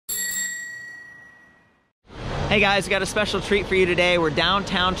Hey guys, we got a special treat for you today. We're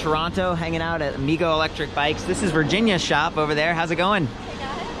downtown Toronto hanging out at Amego Electric Bikes. This is Virginia's shop over there. How's it going? Hey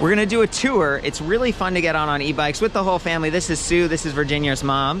guys. We're gonna do a tour. It's really fun to get on e-bikes with the whole family. This is Sue, this is Virginia's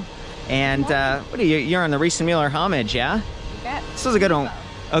mom. And what are you, you're on the Reese and Mueller Homage, yeah? Yeah. This is a good one.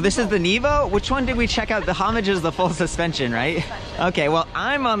 Oh, this is the Nevo? Which one did we check out? The Homage is the full suspension, right? Okay, well,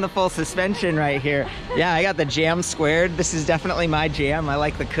 I'm on the full suspension right here. Yeah, I got the Jam Squared. This is definitely my jam. I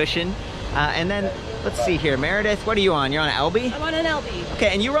like the cushion. And then, let's see here. Maridith, what are you on? You're on an LB? I'm on an LB. Okay,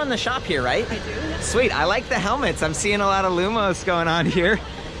 and you run the shop here, right? I do. Sweet, I like the helmets. I'm seeing a lot of Lumos going on here.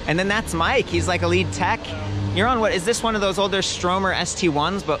 And then that's Mike. He's like a lead tech. You're on what, is this one of those older Stromer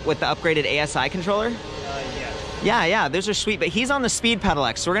ST1s, but with the upgraded ASI controller? Yeah, those are sweet, but he's on the Speed Pedal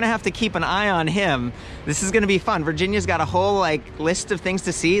X, so we're gonna have to keep an eye on him. This is gonna be fun. Virginia's got a whole like list of things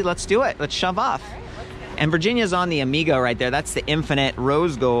to see. Let's do it, let's shove off. And Virginia's on the Amego right there. That's the Infinite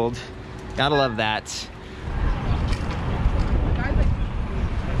Rose Gold. Gotta love that.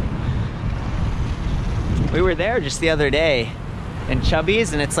 We were there just the other day in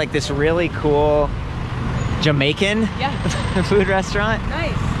Chubby's, and it's like this really cool Jamaican food restaurant.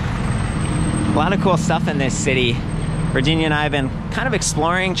 Nice. A lot of cool stuff in this city. Virginia and I have been kind of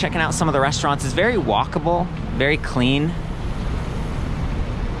exploring, checking out some of the restaurants. It's very walkable, very clean.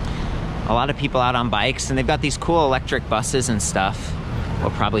 A lot of people out on bikes, and they've got these cool electric buses and stuff.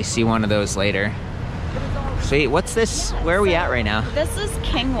 We'll probably see one of those later. Sweet, what's this? Where are we at right now? This is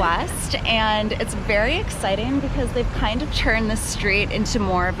King West, and it's very exciting because they've kind of turned the street into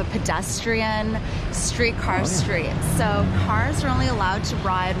more of a pedestrian streetcar street. So cars are only allowed to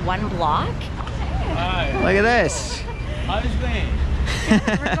ride one block. Hi. Look at this. How's it going?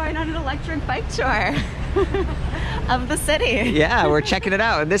 We're going on an electric bike tour of the city. Yeah, we're checking it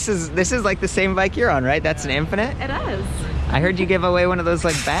out. And this is like the same bike you're on, right? That's an Infinite? It is. I heard you give away one of those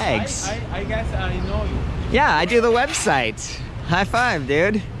like bags. I guess I know you. Yeah, I do the website. High five,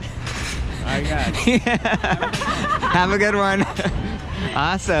 dude. I got it. Have a good one.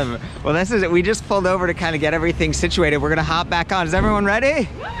 Awesome. Well, this is it. We just pulled over to kind of get everything situated. We're gonna hop back on. Is everyone ready?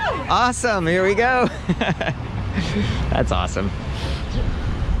 Awesome. Here we go. That's awesome.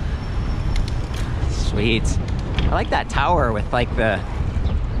 Sweet. I like that tower with like the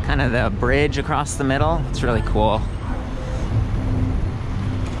kind of the bridge across the middle. It's really cool.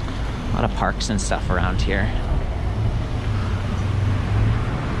 A lot of parks and stuff around here.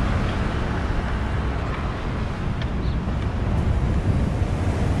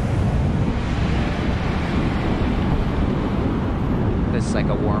 This is like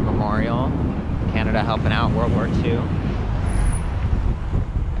a war memorial. Canada helping out World War II.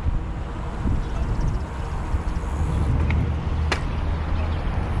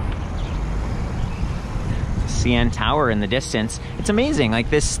 CN Tower in the distance. It's amazing.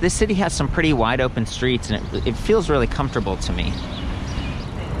 Like this city has some pretty wide open streets, and it feels really comfortable to me.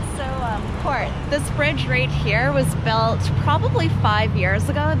 So, Court, this bridge right here was built probably 5 years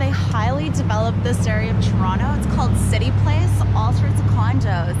ago. They highly developed this area of Toronto. It's called City Place, all sorts of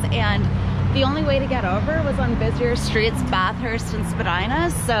condos, and the only way to get over was on busier streets, Bathurst and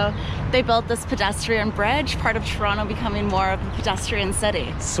Spadina. So they built this pedestrian bridge, part of Toronto becoming more of a pedestrian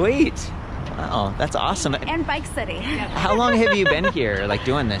city. Sweet. Wow, that's awesome. And bike city. How long have you been here, like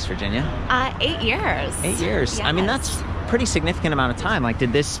doing this, Virginia? 8 years. 8 years. Yes. I mean, that's pretty significant amount of time. Like,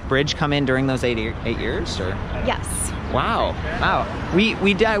 did this bridge come in during those 8 years, or? Yes. Wow. We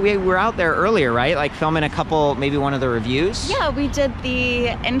were out there earlier, right? Like filming a couple, maybe one of the reviews. Yeah, we did the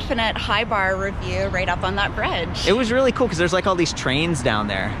Infinite High Bar review right up on that bridge. It was really cool because there's like all these trains down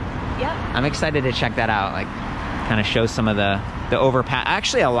there. Yep. I'm excited to check that out. Like, kind of show some of the overpass.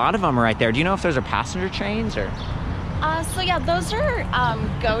 Actually, a lot of them are right there. Do you know if those are passenger trains or? So yeah, those are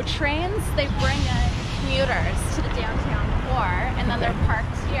GO trains. They bring in commuters to the downtown core, and then they're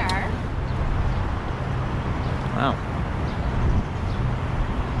parked here. Wow.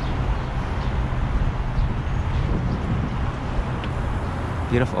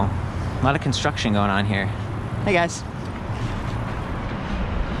 Beautiful. A lot of construction going on here. Hey guys.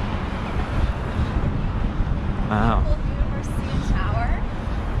 Wow. University Tower.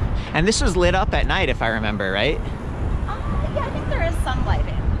 And this was lit up at night, if I remember, right? Yeah, I think there is some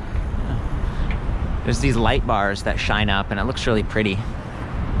lighting. There's these light bars that shine up, and it looks really pretty.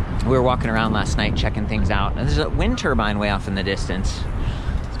 We were walking around last night checking things out, and there's a wind turbine way off in the distance.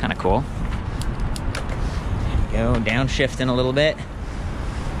 It's kind of cool. There we go, downshifting a little bit.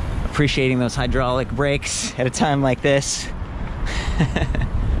 Appreciating those hydraulic brakes at a time like this.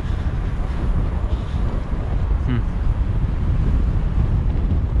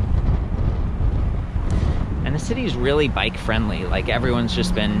 city's really bike friendly. Like everyone's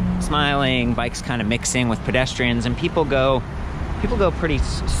just been smiling, bikes kind of mixing with pedestrians, and people go pretty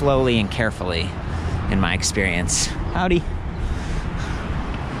slowly and carefully, in my experience. Howdy.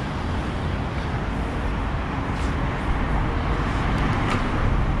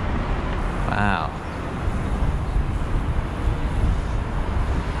 Wow.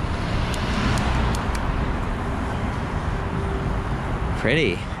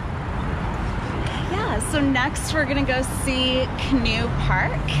 Pretty. Yeah, so next we're gonna go see Canoe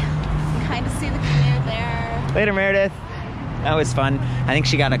Park. You can kind of see the canoe there. Later, Meredith. That was fun. I think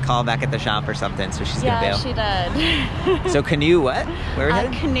she got a call back at the shop or something, so she's gonna bail. Yeah, she did. So Canoe what? Where are we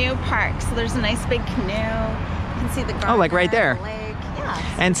headed? Canoe Park. So there's a nice big canoe. You can see the garden. Oh, like right there. The lake.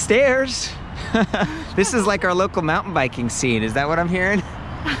 Yeah. And stairs. This is like our local mountain biking scene. Is that what I'm hearing?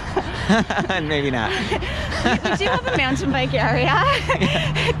 Maybe not. We do have a mountain bike area.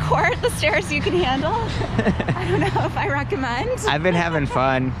 Yeah. Court, the stairs you can handle. I don't know if I recommend. I've been having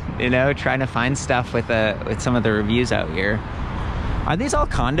fun, you know, trying to find stuff with some of the reviews out here. Are these all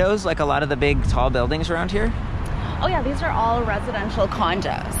condos, like a lot of the big tall buildings around here? Oh yeah, these are all residential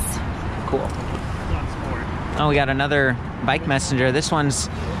condos. Cool. Oh, we got another bike messenger. This one's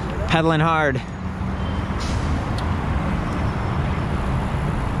pedaling hard.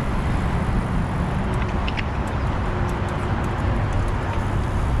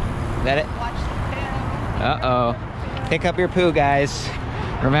 Is that it? Watch the poo. Uh-oh. Pick up your poo, guys.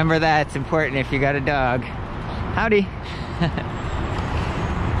 Remember that. It's important if you got a dog. Howdy.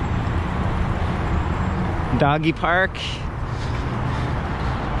 Doggy park.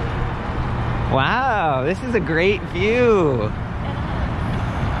 Wow, this is a great view.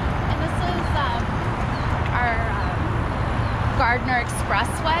 And this is our Gardner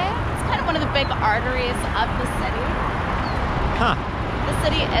Expressway. It's kind of one of the big arteries of the city. Huh. The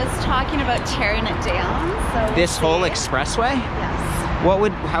city is talking about tearing it down. So we'll This see. whole expressway? Yes. What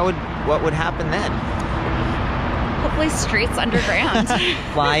would happen then? Hopefully streets underground.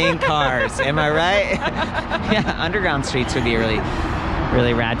 Flying cars, am I right? Yeah, underground streets would be really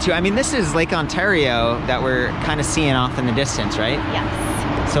rad too. I mean, this is Lake Ontario that we're kind of seeing off in the distance, right?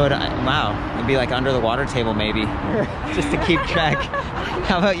 Yes. So, wow, it'd be like under the water table maybe, just to keep track.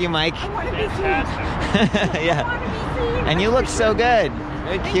 How about you, Mike? Yeah. And you look so good.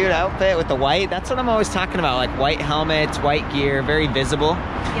 Very cute outfit with the white. That's what I'm always talking about, like white helmets, white gear, very visible.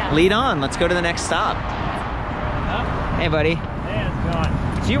 Yeah. Lead on, let's go to the next stop. Hey, buddy. Hey, how's it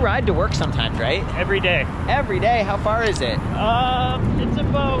going? So you ride to work sometimes, right? Every day. Every day? How far is it? It's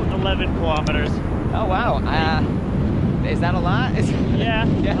about 11 kilometers. Oh, wow. Is that a lot? Yeah.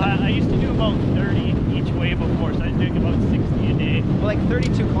 Yeah. I used to do about 30 each way before, so I was doing about 60 a day. Well, like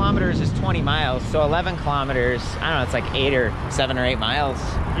 32 kilometers is 20 miles, so 11 kilometers, I don't know, it's like 8 or 7 or 8 miles.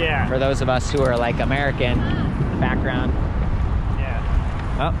 Yeah. For those of us who are like American background. Yeah.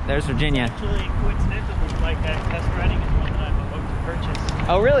 Oh, there's Virginia. Actually, coincidentally, like test riding is one that I'm about to purchase.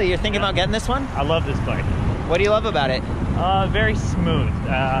 Oh, really? You're thinking about getting this one? I love this bike. What do you love about it? Very smooth.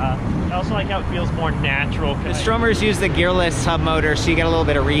 I also like how it feels more natural. The Stromers use the gearless hub motor, so you get a little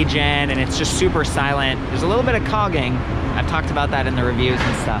bit of regen, and it's just super silent. There's a little bit of cogging. I've talked about that in the reviews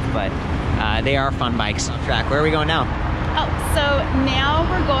and stuff, but they are fun bikes on track. Where are we going now? Oh, so now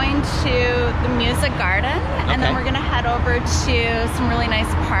we're going to the Music Garden, and then we're going to head over to some really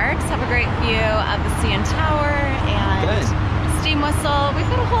nice parks, have a great view of the CN Tower and Steamwhistle. We've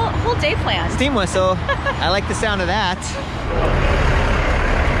got a whole day planned. Steamwhistle. I like the sound of that.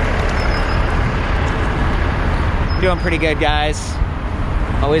 Doing pretty good, guys.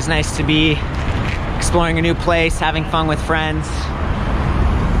 Always nice to be exploring a new place, having fun with friends.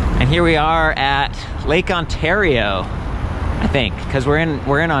 And here we are at Lake Ontario, I think, because we're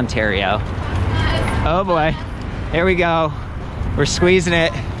in Ontario. Oh boy, here we go. We're squeezing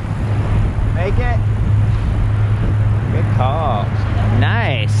it. Make it. Good call.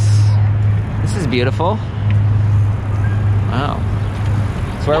 Nice. This is beautiful. Wow.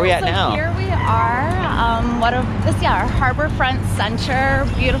 So where are we at now? Here we are. Our Harborfront Center,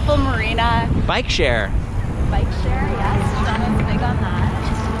 beautiful marina. Bike share. Bike share, yes. Jonathan's big on that.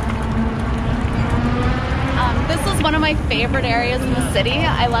 This is one of my favorite areas in the city.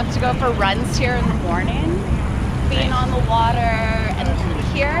 I love to go for runs here in the morning, being on the water. And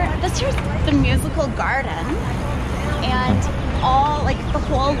this here's the musical garden. And the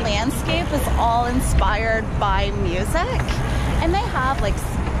whole landscape is all inspired by music. And they have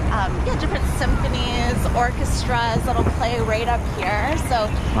different symphonies, orchestras that'll play right up here. So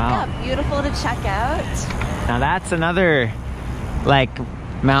yeah, beautiful to check out. Now that's another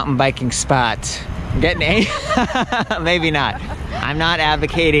mountain biking spot. Getting maybe not. I'm not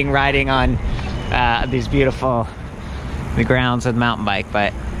advocating riding on these beautiful the grounds with mountain bike,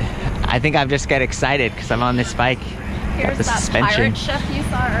 but I think I've just get excited because I'm on this bike. Here's the that suspension. pirate ship you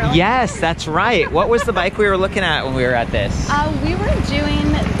saw earlier. Yes, that's right. What was the bike we were looking at when we were at this? We were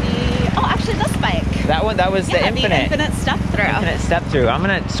doing actually this bike. That one, that was the Infinite. The Infinite Step Through. Infinite Step Through. I'm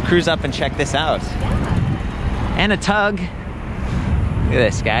gonna just cruise up and check this out. Yeah. And a tug. Look at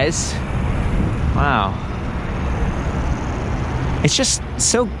this, guys. Wow. It's just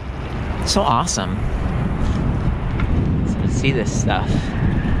so awesome to see this stuff.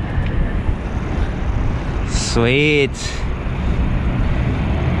 Sweet.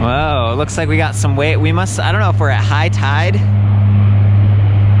 Whoa, looks like we got some weight. We must, I don't know if we're at high tide.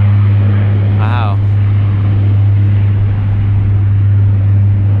 Wow.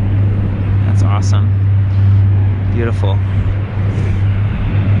 That's awesome. Beautiful.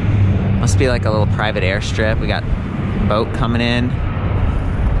 Must be like a little private airstrip. We got a boat coming in.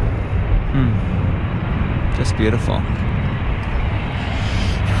 Just beautiful.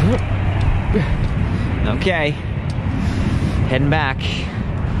 Okay. Heading back. I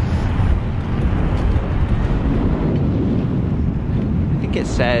think it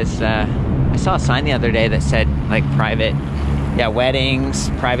says, I saw a sign the other day that said like private, weddings,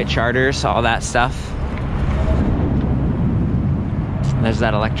 private charters, all that stuff. There's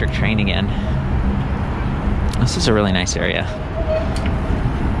that electric train again. This is a really nice area.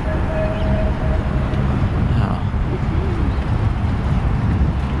 Wow.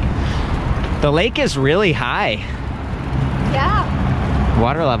 The lake is really high. Yeah.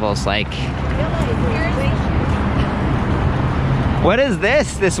 Water level's like... What is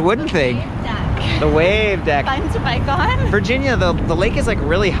this? This wooden thing? The wave deck. Fun to bike on. Virginia, the lake is like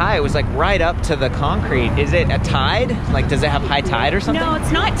really high. It was like right up to the concrete. Is it a tide? Like, does it have high tide or something? No,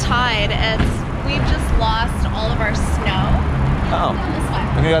 it's not tide. We've just lost all of our snow. Oh. This way.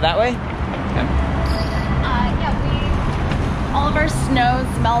 We're gonna go that way? Okay. All of our snow's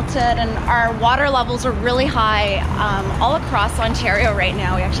melted and our water levels are really high all across Ontario right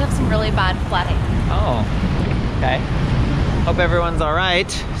now. We actually have some really bad flooding. Oh, okay. Hope everyone's all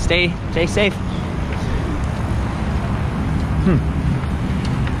right. Stay safe.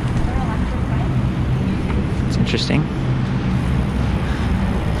 It's interesting.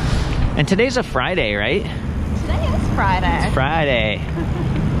 And today's a Friday, right? Today is Friday. It's Friday.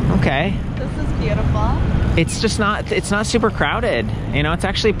 Okay. This is beautiful. It's just not, it's not super crowded. You know, it's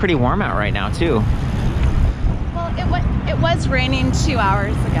actually pretty warm out right now too. Well, it was raining 2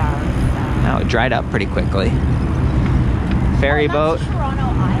 hours ago. So. Now it dried up pretty quickly. Ferry boat. That's Toronto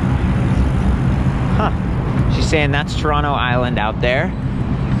Island. Huh. She's saying that's Toronto Island out there.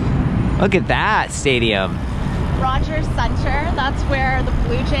 Look at that stadium. Rogers Center, that's where the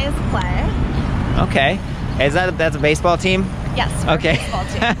Blue Jays play. Okay. That's a baseball team? Yes, okay. Baseball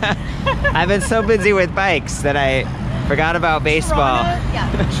team. I've been so busy with bikes that I forgot about baseball.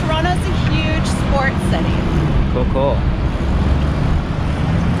 Toronto's a huge sports city. Cool.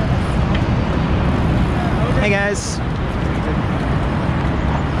 Hey guys.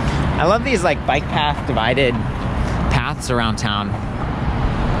 I love these like bike path divided paths around town.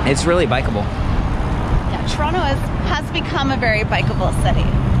 It's really bikeable. Yeah, Toronto has become a very bikeable city.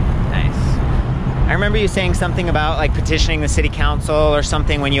 Nice. I remember you saying something about like petitioning the city council or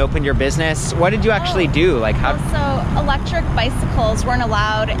something when you opened your business. What did you actually do? Like how? So electric bicycles weren't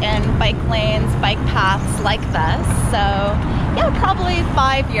allowed in bike lanes, bike paths like this. So yeah, probably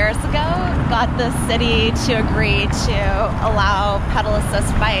 5 years ago, got the city to agree to allow pedal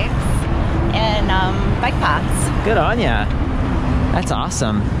assist bikes in bike paths. Good on ya. That's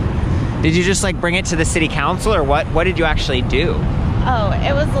awesome. Did you just like bring it to the city council or what did you actually do? Oh,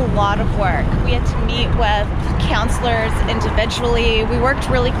 it was a lot of work. We had to meet with counselors individually. We worked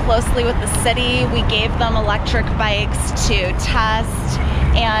really closely with the city. We gave them electric bikes to test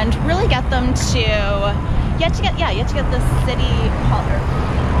and really get them to, you have to get the city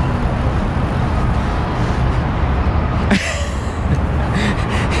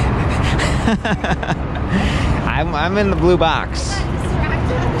I'm in the blue box.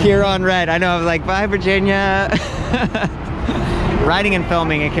 Here on red. I know, I was like, bye Virginia. Riding and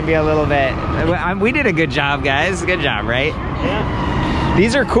filming, it can be a little bit, we did a good job, guys. Good job, right? Yeah.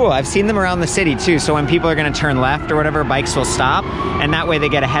 These are cool. I've seen them around the city too. So when people are gonna turn left or whatever, bikes will stop. And that way they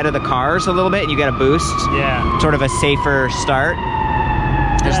get ahead of the cars a little bit and you get a boost. Yeah. Sort of a safer start.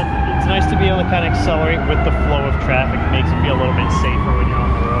 Yeah, it's nice to be able to kind of accelerate with the flow of traffic. It makes you feel a little bit safer when you're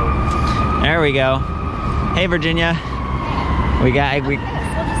on the road. There we go. Hey Virginia. We We'll just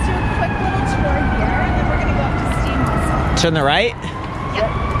do a quick little tour here and then we're gonna go up to Steamwhistle. turn the right. Yep.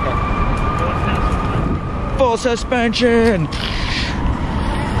 Full suspension.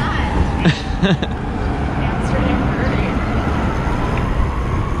 Amsterdam Brewery.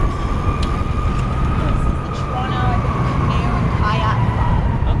 This is the Toronto, I think, Canoe and Kayak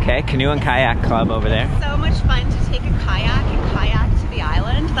Club. Okay, Canoe and Kayak Club over there. So much fun to take a kayak and kayak to the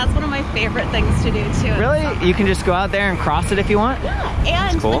island. That's one of my favorite things to do too. Really? You can just go out there and cross it if you want?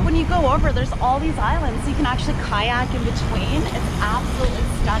 Yeah, and cool. like when you go over, there's all these islands, so you can actually kayak in between. It's absolutely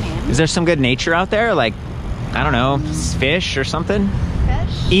stunning. Is there some good nature out there? Like, I don't know, fish or something?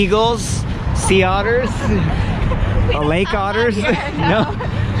 Fish? Eagles? Sea otters? Lake otters? No.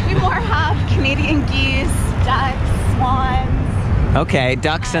 We more have Canadian geese, ducks, swans. Okay,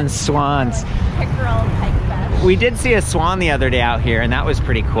 ducks and swans. Pickerel, pikefish. We did see a swan the other day out here, and that was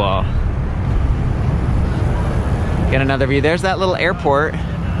pretty cool. Get another view. There's that little airport.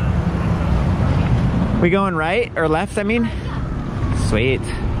 We going right or left, I mean? Sweet.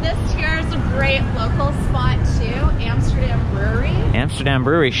 This here is a great local spot too, Amsterdam Brewery. Amsterdam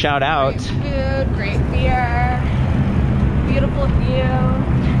Brewery, shout out. Great food, great beer, beautiful view.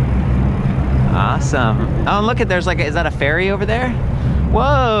 Awesome. Oh, and look at, there's like, is that a ferry over there?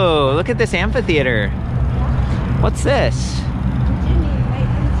 Whoa, look at this amphitheater. What's this?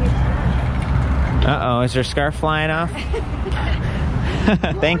 Uh-oh, is your scarf flying off?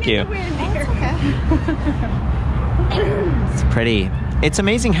 Thank you. It's pretty. It's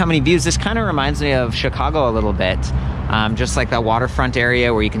amazing how many views. This kind of reminds me of Chicago a little bit. Just like that waterfront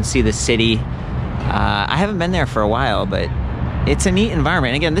area where you can see the city. I haven't been there for a while, but it's a neat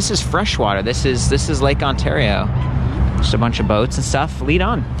environment. Again, this is freshwater. This is Lake Ontario. Just a bunch of boats and stuff. Lead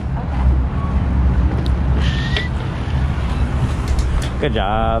on. Okay. Good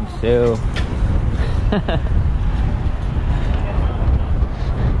job, Sue.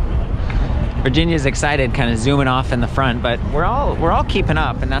 Virginia's excited, kind of zooming off in the front, but we're all keeping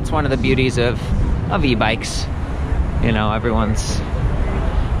up, and that's one of the beauties of e-bikes. You know, I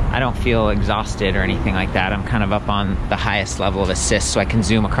don't feel exhausted or anything like that. I'm kind of up on the highest level of assist, so I can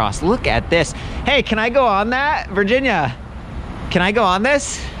zoom across. Look at this. Hey, can I go on that? Virginia, can I go on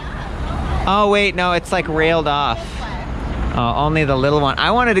this? Oh wait, no, it's like railed off. Oh, only the little one.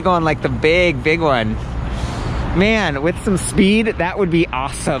 I wanted to go on like the big one. Man, with some speed, that would be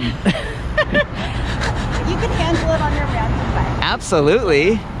awesome. You can handle it on your mountain bike.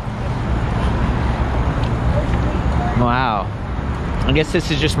 Absolutely. Wow. I guess this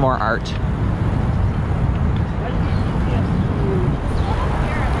is just more art.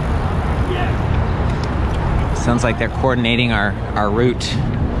 Sounds like they're coordinating our route.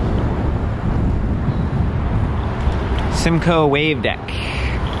 Simcoe Wave Deck.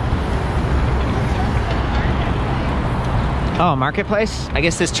 Oh, marketplace? I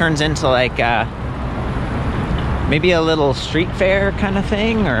guess this turns into like maybe a little street fair kind of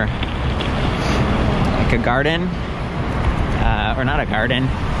thing, or like a garden, or not a garden.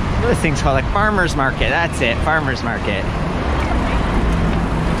 What are those things called? Like farmer's market. That's it, farmer's market.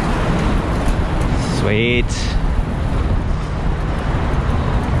 Sweet.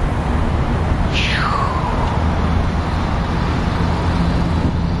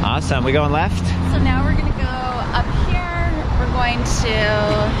 Awesome. We going left? So now we're gonna go up here. We're going to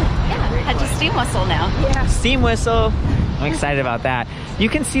head to Steamwhistle now. Yeah. Steamwhistle. I'm excited about that. You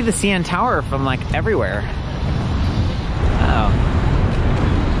can see the CN Tower from like everywhere. Wow.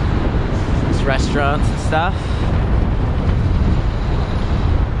 There's restaurants and stuff.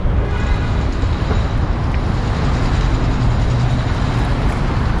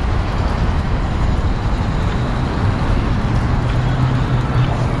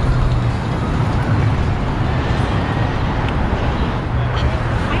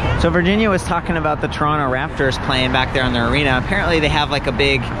 So Virginia was talking about the Toronto Raptors playing back there in their arena. Apparently they have like a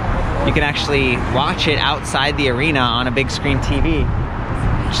big, you can actually watch it outside the arena on a big screen TV,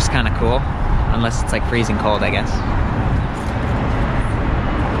 which is kind of cool, unless it's like freezing cold, I guess.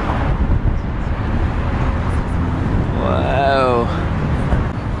 Whoa.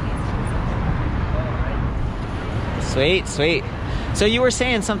 Sweet, sweet. So you were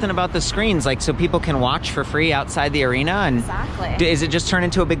saying something about the screens, like so people can watch for free outside the arena, and exactly. Is it just turn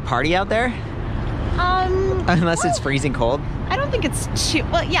into a big party out there? Unless it's freezing cold. I don't think it's too,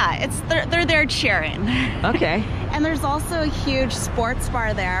 well, yeah, it's they're there cheering. Okay. And there's also a huge sports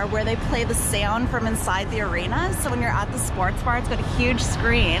bar there where they play the sound from inside the arena. So when you're at the sports bar, it's got a huge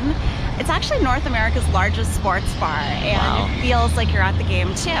screen. It's actually North America's largest sports bar, and wow, it feels like you're at the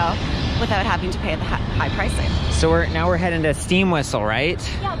game too, without having to pay the high pricing. So now we're heading to Steamwhistle, right?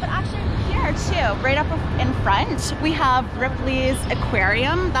 Yeah, but actually here, here too. Right up in front, we have Ripley's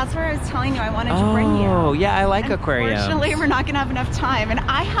Aquarium. That's where I was telling you I wanted to bring you. Oh, yeah, I like aquariums. Unfortunately, we're not going to have enough time. And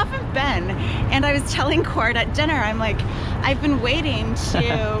I haven't been. And I was telling Cord at dinner, I'm like, I've been waiting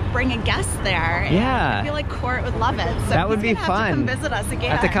to bring a guest there. Yeah. I feel like Court would love it. So that would be fun. Have to come visit us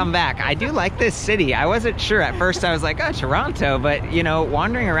again. Have to come back. I do like this city. I wasn't sure at first. I was like, oh, Toronto. But, you know,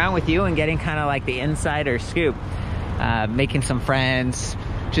 wandering around with you and getting kind of like the insider scoop, making some friends,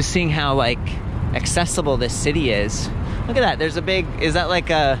 just seeing how like accessible this city is. Look at that. There's a big, is that like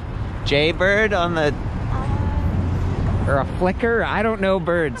a jaybird on the, or a flicker? I don't know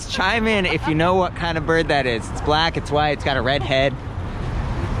birds. Chime in if you know what kind of bird that is. It's black, it's white, it's got a red head.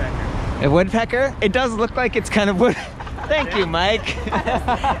 Woodpecker. A woodpecker? It does look like it's kind of wood. Thank you, Mike.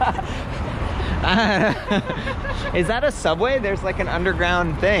 Is that a subway? There's like an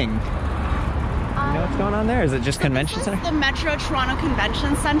underground thing. You know what's going on there? Is it just convention center? The Metro Toronto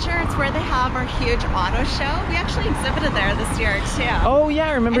Convention Center. It's where they have our huge auto show. We actually exhibited there this year too. Oh yeah,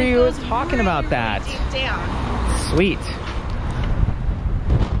 I remember you was talking really, about that. Really deep down. Sweet.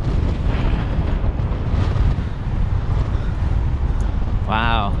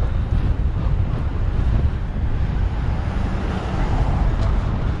 Wow.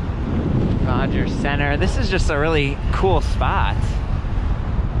 Rogers Center. This is just a really cool spot.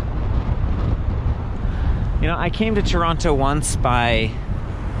 You know, I came to Toronto once by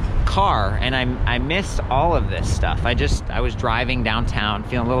car and I missed all of this stuff. I was driving downtown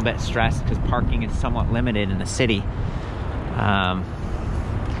feeling a little bit stressed because parking is somewhat limited in the city. Wow.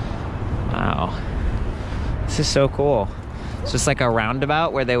 This is so cool. It's just like a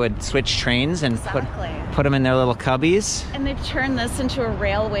roundabout where they would switch trains and put them in their little cubbies. And they've turned this into a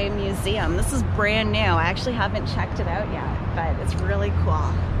railway museum. This is brand new. I actually haven't checked it out yet, but it's really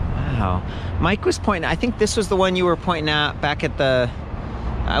cool. Wow. Mike was pointing, I think this was the one you were pointing at back at the,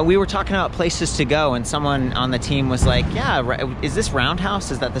 we were talking about places to go and someone on the team was like, yeah, is this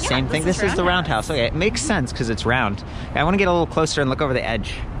Roundhouse? Is that the same thing? This is the Roundhouse. Okay, it makes sense because it's round. I want to get a little closer and look over the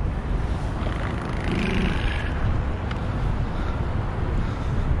edge.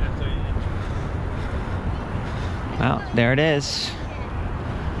 Well, there it is.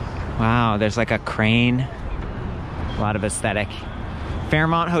 Wow, there's like a crane. A lot of aesthetic.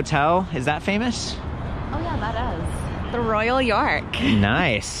 Fairmont Hotel, is that famous? Oh yeah, that is. The Royal York.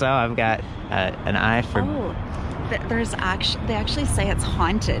 Nice. So I've got an eye for... Oh, they actually say it's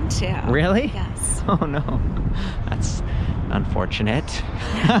haunted too. Really? Yes. Oh no, that's unfortunate.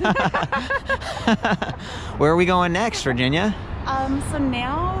 Where are we going next, Virginia? So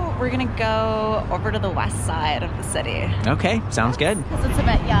now we're gonna go over to the west side of the city. Okay, sounds good. Because it's a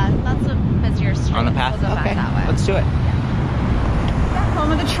bit, that's a busier street. On the path? We'll go back that way. Let's do it.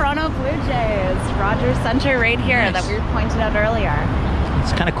 Home of the Toronto Blue Jays, Rogers Center right here. Nice. That we pointed out earlier.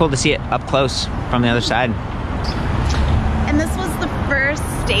 It's kind of cool to see it up close from the other side. And this was the first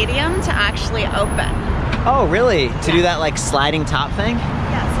stadium to actually open. Oh, really? To do that like sliding top thing?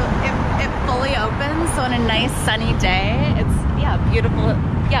 Yeah, so it fully opens. So on a nice sunny day, it's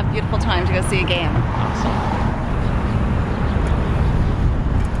beautiful time to go see a game. Awesome.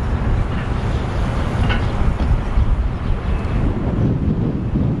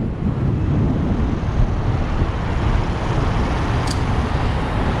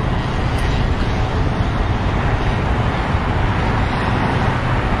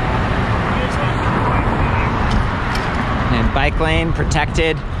 Bike lane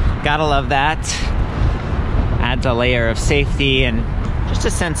protected, gotta love that. Adds a layer of safety and just a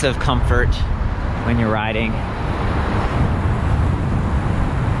sense of comfort when you're riding.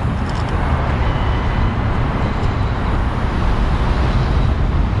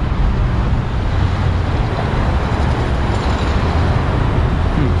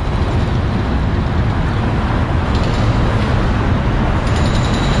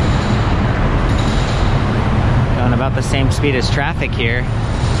 About the same speed as traffic here,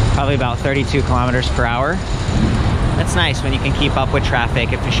 probably about 32 kilometers per hour. That's nice when you can keep up with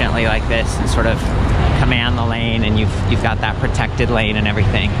traffic efficiently like this and sort of command the lane, and you've got that protected lane and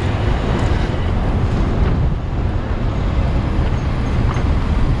everything.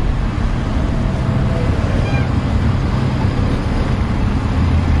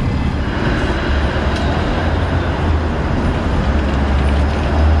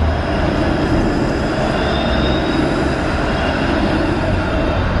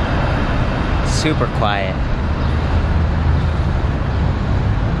 Super quiet.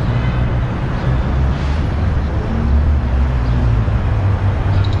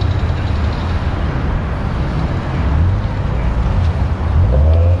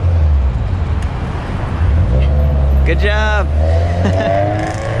 Good job.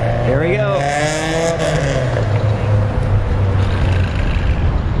 Here we go.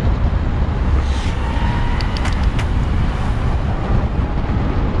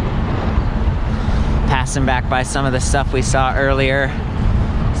 passing back by some of the stuff we saw earlier.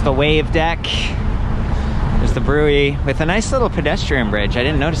 It's the wave deck. There's the brewery with a nice little pedestrian bridge. I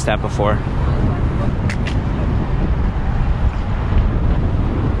didn't notice that before.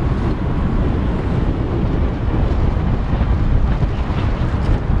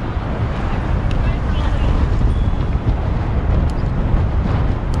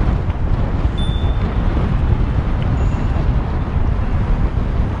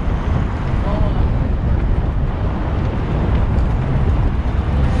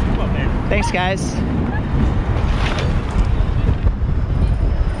 Thanks, guys.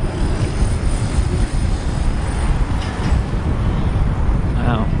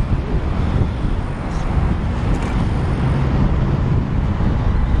 Wow.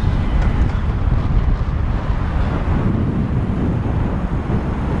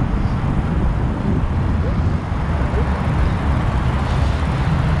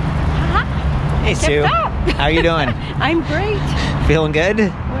 Hey, Sue. How you doing? I'm great. Feeling good?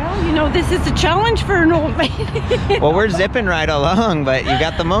 Well, you know, this is a challenge for an old lady. Well, we're zipping right along, but you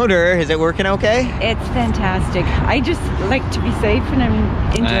got the motor. Is it working okay? It's fantastic. I just like to be safe, and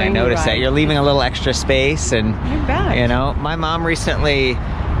I'm enjoying I noticed that. You're leaving a little extra space, and You bet. you know, my mom recently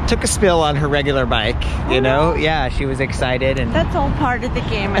took a spill on her regular bike, you know? Yeah, she was excited, and That's all part of the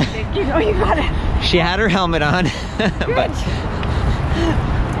game, I think. You know, you gotta... she had her helmet on. But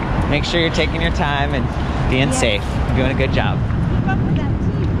make sure you're taking your time and being safe. You're doing a good job. Keep up with that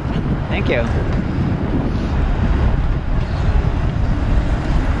team. Thank you.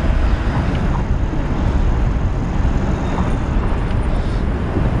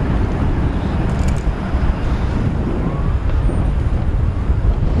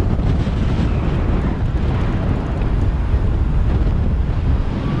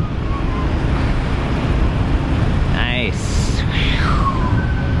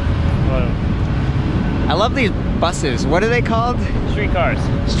 I love these buses. What are they called? Streetcars.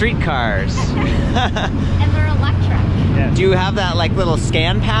 Streetcars. And they're electric. Yeah. Do you have that like little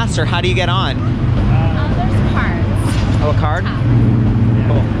scan pass, or how do you get on? There's cards. Oh, a card?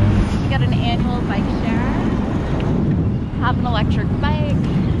 Cool. You got an annual bike share. Have an electric bike.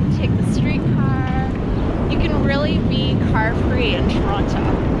 Take the streetcar. You can really be car-free in Toronto.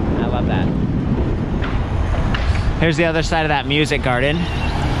 I love that. Here's the other side of that music garden.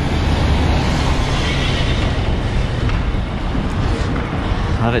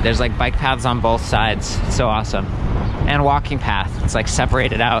 Love it. There's like bike paths on both sides. It's so awesome. And walking path. It's like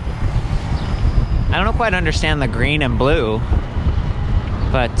separated out. I don't quite understand the green and blue,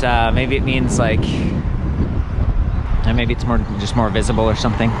 but maybe it means like, maybe it's just more visible or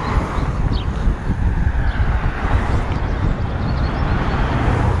something.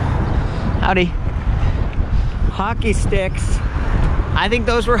 Howdy. Hockey sticks. I think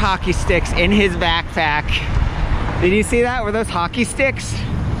those were hockey sticks in his backpack. Did you see that? Were those hockey sticks?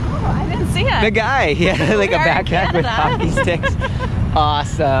 Oh, I didn't see it. The guy, he had like a We are in backpack with Canada. hockey sticks.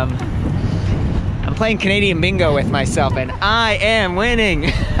 Awesome. I'm playing Canadian bingo with myself, and I am winning.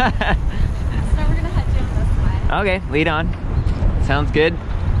 So we're gonna head down this way. Okay, lead on. Sounds good.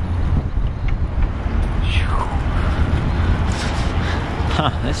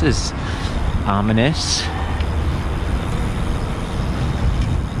 Huh, this is ominous.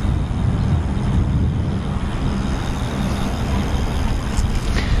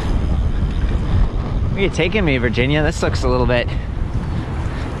 Where are you taking me, Virginia? This looks a little bit...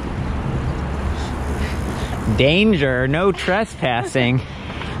 Danger, no trespassing.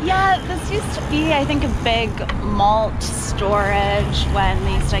 Yeah, this used to be, I think, a big malt storage when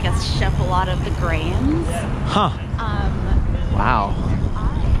they used to, I guess, ship a lot of the grains. Huh. Wow.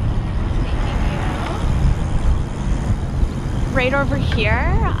 Right over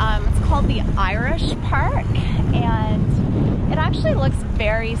here, it's called the Irish Park, and it actually looks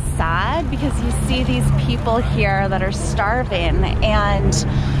very sad because you see these people here that are starving, and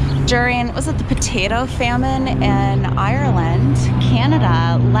during, was it the potato famine in Ireland,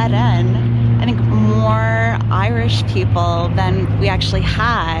 Canada let in, I think, more Irish people than we actually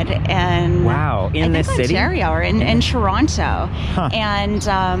had in Wow, in this city? Ontario, or in Toronto. Huh. And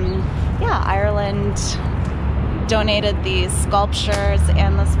yeah, Ireland donated these sculptures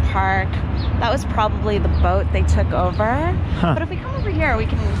and this park. That was probably the boat they took over. Huh. But if we come over here, we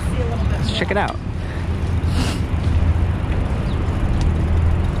can see a little bit. Let's check it out.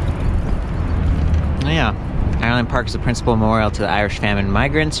 Oh, yeah. Ireland Park is the principal memorial to the Irish famine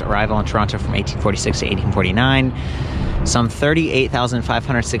migrants' arrival in Toronto from 1846 to 1849. Some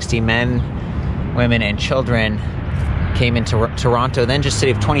 38,560 men, women, and children came into Toronto, then just a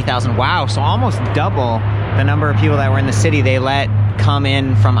city of 20,000. Wow, so almost double the number of people that were in the city they let come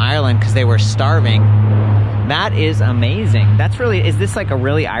in from Ireland because they were starving. That is amazing. That's really, is this like a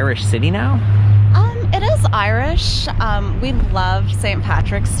really Irish city now? It is Irish. We love St.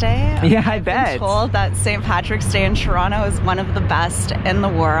 Patrick's Day. Yeah, I bet. I've been told that St. Patrick's Day in Toronto is one of the best in the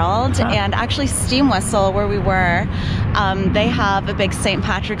world. Huh. And actually Steamwhistle, where we were, they have a big St.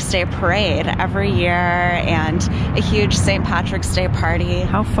 Patrick's Day parade every year and a huge St. Patrick's Day party.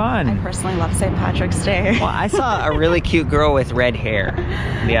 How fun. I personally love St. Patrick's Day. Well, I saw a really cute girl with red hair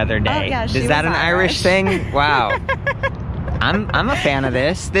the other day. Oh, yeah, she is that was an Irish thing? Wow. I'm a fan of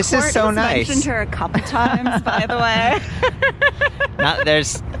this. This is so nice. Mentioned her a couple times, by the way.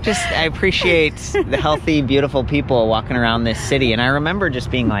 I appreciate the healthy, beautiful people walking around this city. And I remember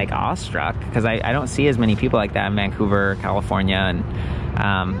just being like awestruck because I don't see as many people like that in Vancouver, California.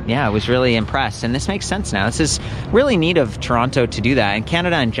 And yeah, I was really impressed. And this makes sense now. This is really neat of Toronto to do that. And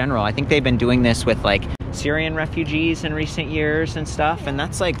Canada in general, I think they've been doing this with like Syrian refugees in recent years and stuff. And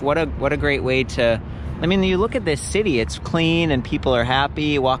that's like, what a great way to... I mean, you look at this city, it's clean and people are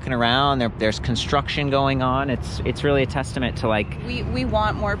happy walking around. There's construction going on. It's really a testament to like... We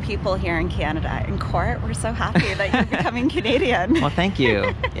want more people here in Canada. In Court, we're so happy that you're becoming Canadian. Well, thank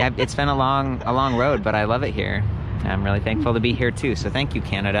you. Yeah, it's been a long road, but I love it here. I'm really thankful to be here too. So thank you,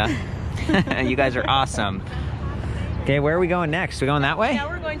 Canada. You guys are awesome. Okay, where are we going next? We going that way? Now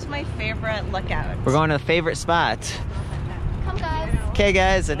we're going to my favorite lookout. We're going to the favorite spot. Come, guys. Okay,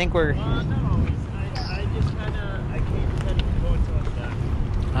 guys, I think we're...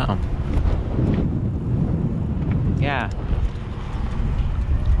 Uh-oh. Yeah.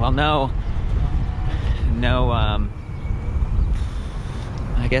 Well, no,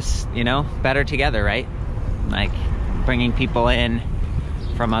 I guess, you know, better together, right? Like bringing people in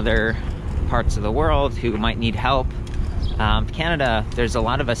from other parts of the world who might need help. Canada, there's a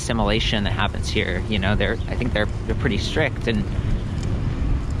lot of assimilation that happens here. You know, I think they're pretty strict in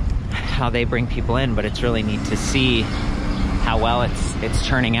how they bring people in, but it's really neat to see how well it's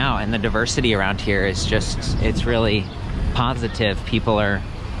turning out, and the diversity around here is it's really positive. People are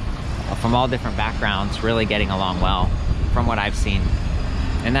from all different backgrounds really getting along well from what I've seen,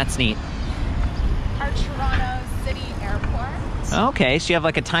 and that's neat. Our Toronto City Airport. Okay, so you have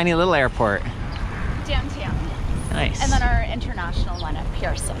like a tiny little airport. Downtown. Nice. And then our international one at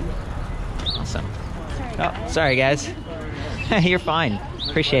Pearson. Awesome. Sorry, guys. Sorry guys. You're fine.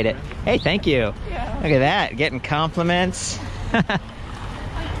 Appreciate it. Hey, thank you. Yeah. Look at that, getting compliments. I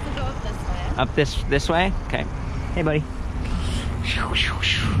have to go up this way. Up this way? Okay. Hey, buddy.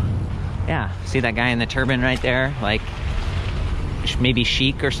 Yeah, see that guy in the turban right there? Like, maybe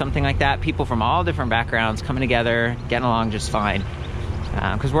chic or something like that. People from all different backgrounds coming together, getting along just fine.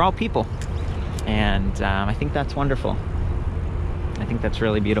 Because we're all people. And I think that's wonderful. I think that's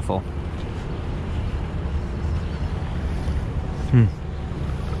really beautiful.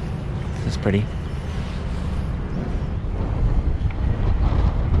 This is pretty.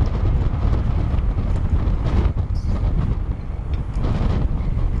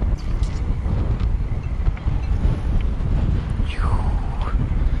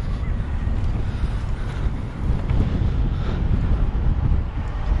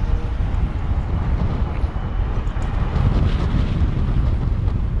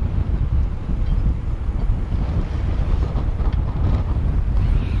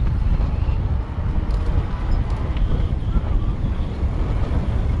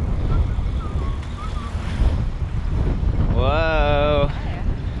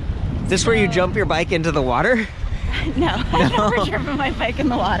 Is this where you jump your bike into the water? No, I've never driven my bike in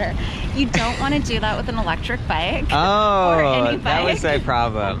the water. You don't want to do that with an electric bike. Oh, or any bike. That was my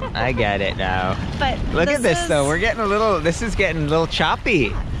problem. I get it now. But look at this though. We're getting this is getting a little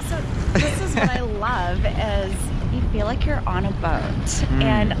choppy. So this is what I love is you feel like you're on a boat.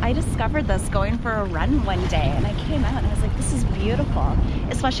 And I discovered this going for a run one day, and I came out and I was like, this is beautiful.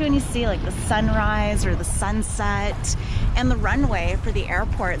 Especially when you see like the sunrise or the sunset, and the runway for the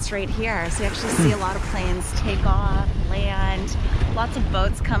airport's right here. So you actually see a lot of planes take off, land, lots of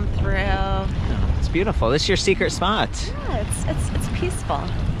boats come through. Oh, it's beautiful. This is your secret spot. Yeah, it's peaceful.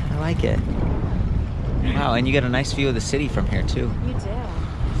 I like it. Wow, and you get a nice view of the city from here too. You do.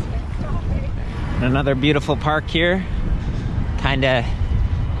 Another beautiful park here, kind of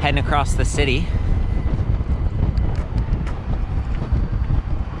heading across the city.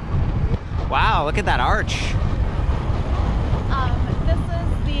 Wow, look at that arch. This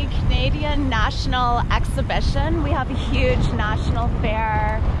is the Canadian National Exhibition. We have a huge national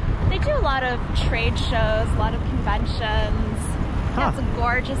fair. They do a lot of trade shows, a lot of conventions. Huh. It's a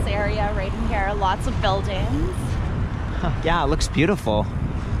gorgeous area right in here, lots of buildings. Huh. Yeah, it looks beautiful.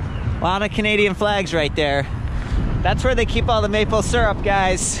 A lot of Canadian flags right there. That's where they keep all the maple syrup,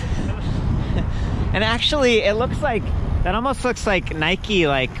 guys. And actually, it looks like, that almost looks like Nike,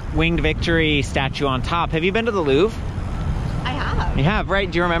 like Winged Victory statue on top. Have you been to the Louvre? I have. You have, right?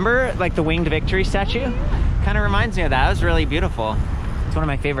 Do you remember like the Winged Victory statue? Kind of reminds me of that. It was really beautiful. It's one of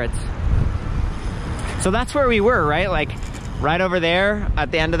my favorites. So that's where we were, right? Like right over there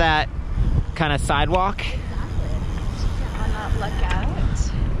at the end of that kind of sidewalk. Exactly. On that lookout.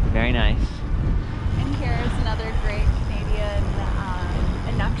 Very nice. And here's another great Canadian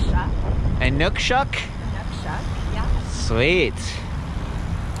Inukshuk. Inukshuk? Inukshuk, yeah. Sweet.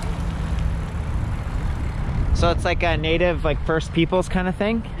 So it's like a native, like First Peoples kind of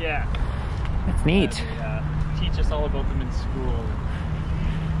thing? Yeah. That's neat. Yeah, they, teach us all about them in school.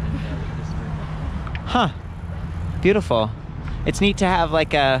 Huh. Beautiful. It's neat to have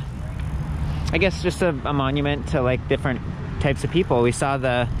like a, I guess just a monument to like different types of people. We saw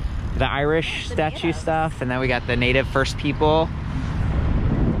the Irish statue natives. stuff, and then we got the native First People.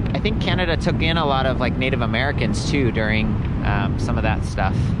 I think Canada took in a lot of like Native Americans too during some of that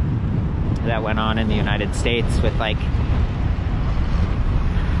stuff that went on in the United States with like,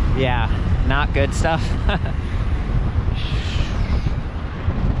 yeah, not good stuff.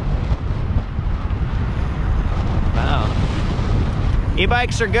 Wow.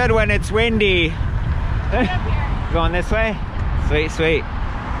 E-bikes are good when it's windy. Going this way? Sweet, sweet.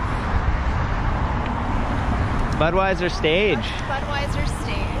 Budweiser stage. Budweiser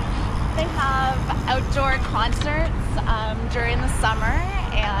stage. They have outdoor concerts during the summer,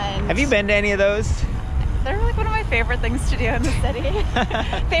 and Have you been to any of those? they're like one of my favorite things to do in the city.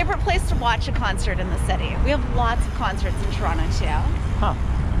 Favorite place to watch a concert in the city. We have lots of concerts in Toronto too. Huh.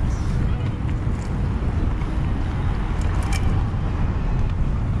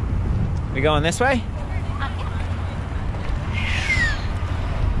 We going this way?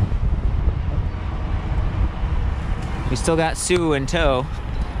 We still got Sue in tow.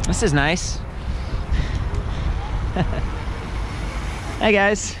 This is nice. Hey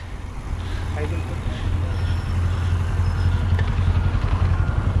guys.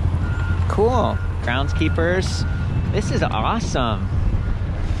 Cool. Groundskeepers. This is awesome.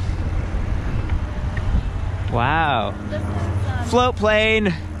 Wow. This is, Float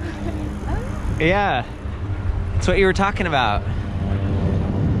plane. Yeah. That's what you were talking about.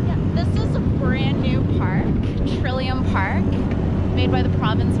 yeah, this is a brand new park, Trillium Park, made by the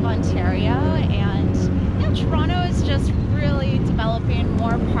province of Ontario, and yeah, Toronto is just really developing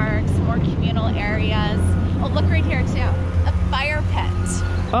more parks, more communal areas. Oh, look right here too, a fire pit.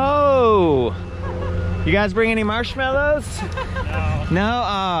 Oh! You guys bring any marshmallows? No.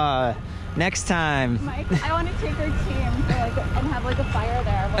 No? Next time. Mike, I want to take our team for and have like a fire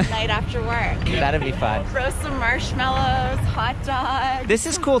there one night after work. That'd be fun. Roast some marshmallows, hot dogs. This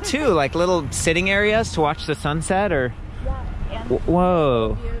is cool too, like little sitting areas to watch the sunset or... Yeah, and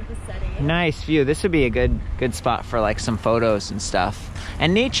Whoa. view of the city. Nice view. This would be a good spot for like some photos and stuff.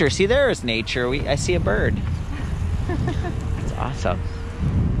 And nature. See, there is nature. I see a bird. It's awesome.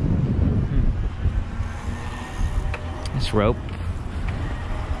 This rope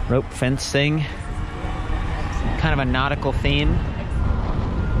fence thing. Kind of a nautical theme.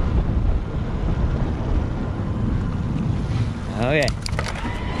 Okay.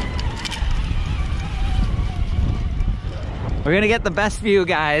 We're gonna get the best view,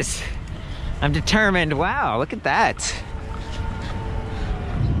 guys. I'm determined. Wow, look at that.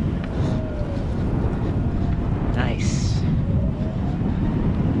 Nice.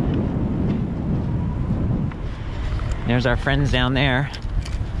 There's our friends down there.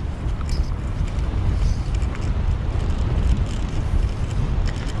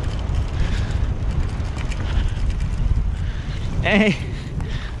 Hey.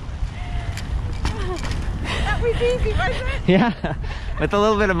 That was easy, wasn't it? Yeah, with a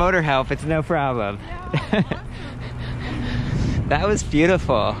little bit of motor help, it's no problem. Yeah, That was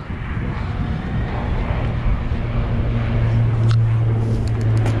beautiful.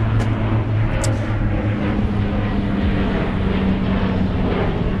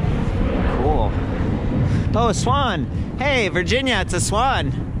 Cool. Oh, a swan. Hey, Virginia, it's a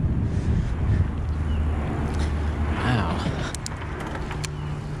swan. Wow.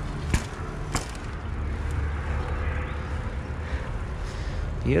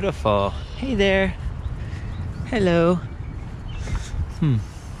 Beautiful. Hey there. Hello.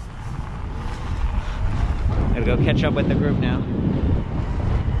 Gotta go catch up with the group now.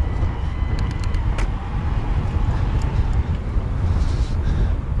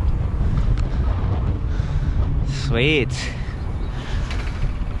 Sweet.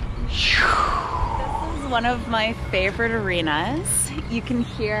 This is one of my favorite arenas. you can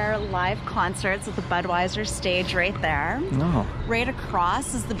hear live concerts at the Budweiser stage right there. Oh. Right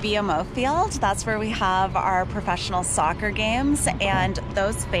across is the BMO field. That's where we have our professional soccer games, and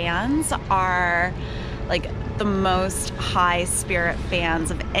those fans are like the most high spirit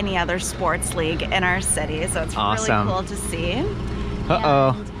fans of any other sports league in our city. So it's awesome. really cool to see.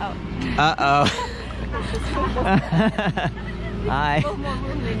 Uh-oh. And, Uh-oh. Hi. And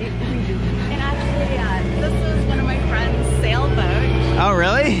actually, this is one of my friend's sailboats. Oh,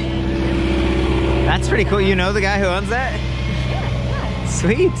 really? That's pretty cool. You know the guy who owns that? Yeah.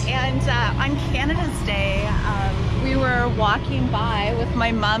 Sweet. And on Canada's Day, we were walking by with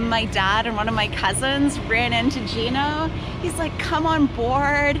my mom, my dad, and one of my cousins, ran into Gino. He's like, come on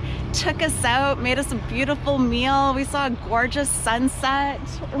board, took us out, made us a beautiful meal. We saw a gorgeous sunset.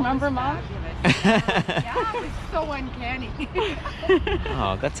 Remember, Mom? Yeah, it was so uncanny.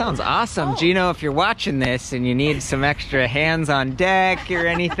 Oh, that sounds awesome. Gino, if you're watching this and you need some extra hands on deck or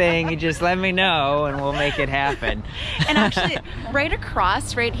anything, you just let me know and we'll make it happen. And actually, right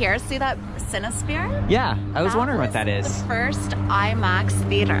across, right here, see that Cinesphere? Yeah, I was wondering what that is. The first IMAX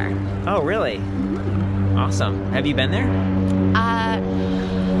theater. Oh, really? Awesome. Have you been there?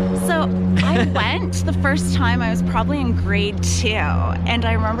 So I went the first time. I was probably in grade 2, and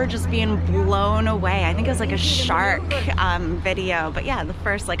I remember just being blown away. I think it was like a shark video, but yeah, the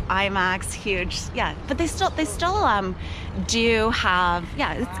first like IMAX, huge. Yeah, but they still do have.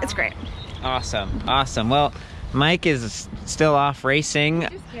 Yeah, it's great. Awesome, awesome. Well, Mike is still off racing.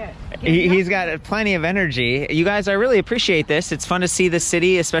 He's got plenty of energy. You guys, I really appreciate this. It's fun to see the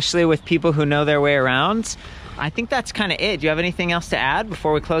city, especially with people who know their way around. I think that's kind of it. Do you have anything else to add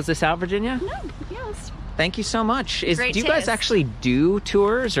before we close this out, Virginia? No, yes. Thank you so much. Do you guys actually do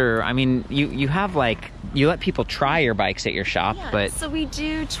tours, or I mean, you have like, you let people try your bikes at your shop, but so we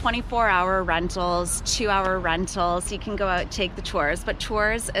do 24-hour rentals, 2-hour rentals. You can go out, take the tours, but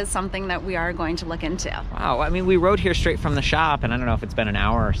tours is something that we are going to look into. Wow, I mean, we rode here straight from the shop, and I don't know if it's been an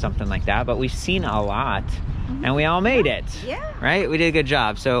hour or something like that, but we've seen a lot, and we all made it. Yeah. Right? We did a good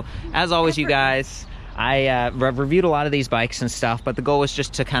job. So as always, you guys, I reviewed a lot of these bikes and stuff, but the goal was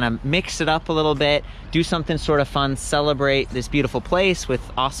just to kind of mix it up a little bit, do something sort of fun, celebrate this beautiful place with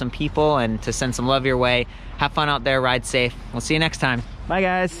awesome people, and to send some love your way. Have fun out there, ride safe. We'll see you next time. Bye,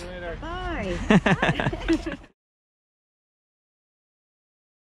 guys. See you later. Bye.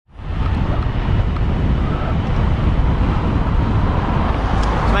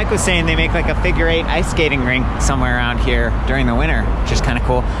 Mike was saying they make like a figure-8 ice skating rink somewhere around here during the winter, which is kind of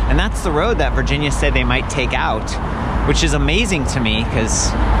cool. And that's the road that Virginia said they might take out, which is amazing to me because,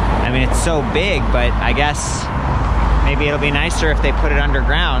 I mean, it's so big, but I guess maybe it'll be nicer if they put it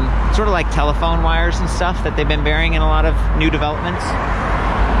underground. Sort of like telephone wires and stuff that they've been burying in a lot of new developments.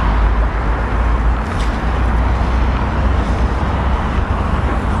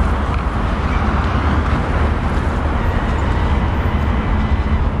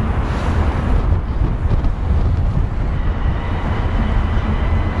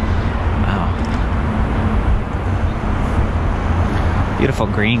 Beautiful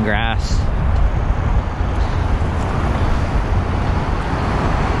green grass.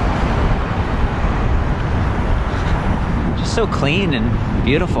 Just so clean and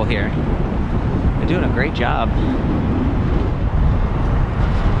beautiful here. They're doing a great job.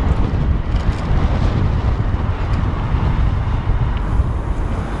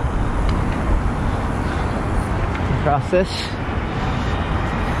 Across this.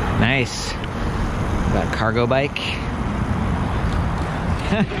 Nice. Got a cargo bike.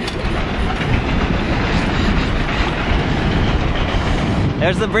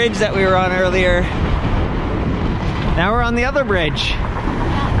 There's the bridge that we were on earlier. Now we're on the other bridge.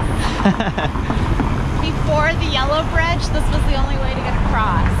 Before the yellow bridge, this was the only way to get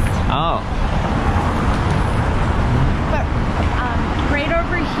across. Oh. But right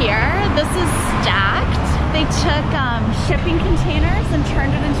over here, this is stacked. They took shipping containers and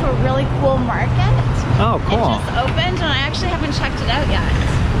turned it into a really cool market. Oh, cool. It just opened, and I actually haven't checked it out yet.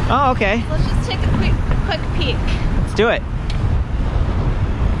 Oh, okay. Let's just take a quick peek. Let's do it.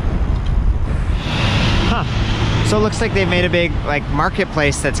 Huh. So it looks like they've made a big like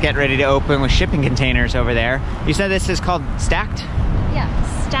marketplace that's getting ready to open with shipping containers over there. You said this is called Stacked? Yeah,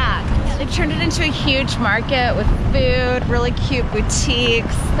 Stacked. They turned it into a huge market with food, really cute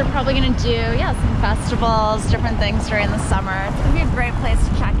boutiques. They're probably going to do, some festivals, different things during the summer. It's going to be a great place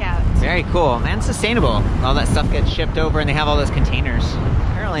to check out. Very cool and sustainable. All that stuff gets shipped over and they have all those containers.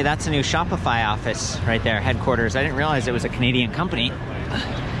 Apparently that's a new Shopify office right there, headquarters. I didn't realize it was a Canadian company.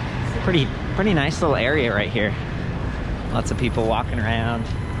 Pretty nice little area right here. Lots of people walking around,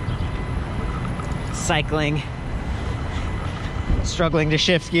 cycling. struggling to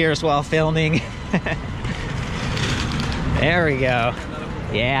shift gears while filming. There we go.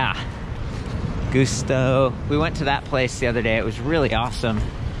 Yeah. Gusto. We went to that place the other day. It was really awesome.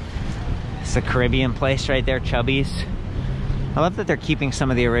 It's a Caribbean place right there, Chubby's. I love that they're keeping some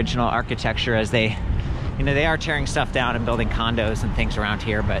of the original architecture as they, you know, they are tearing stuff down and building condos and things around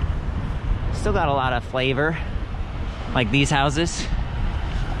here, but still got a lot of flavor, like these houses.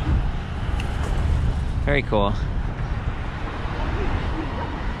 Very cool.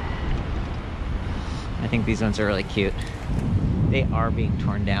 I think these ones are really cute. They are being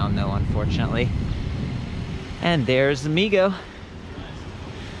torn down though, unfortunately. And there's Amego.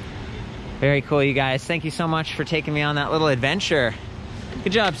 Very cool, you guys. Thank you so much for taking me on that little adventure.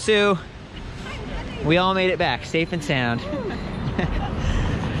 Good job, Sue. We all made it back, safe and sound.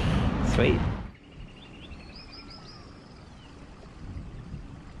 Sweet.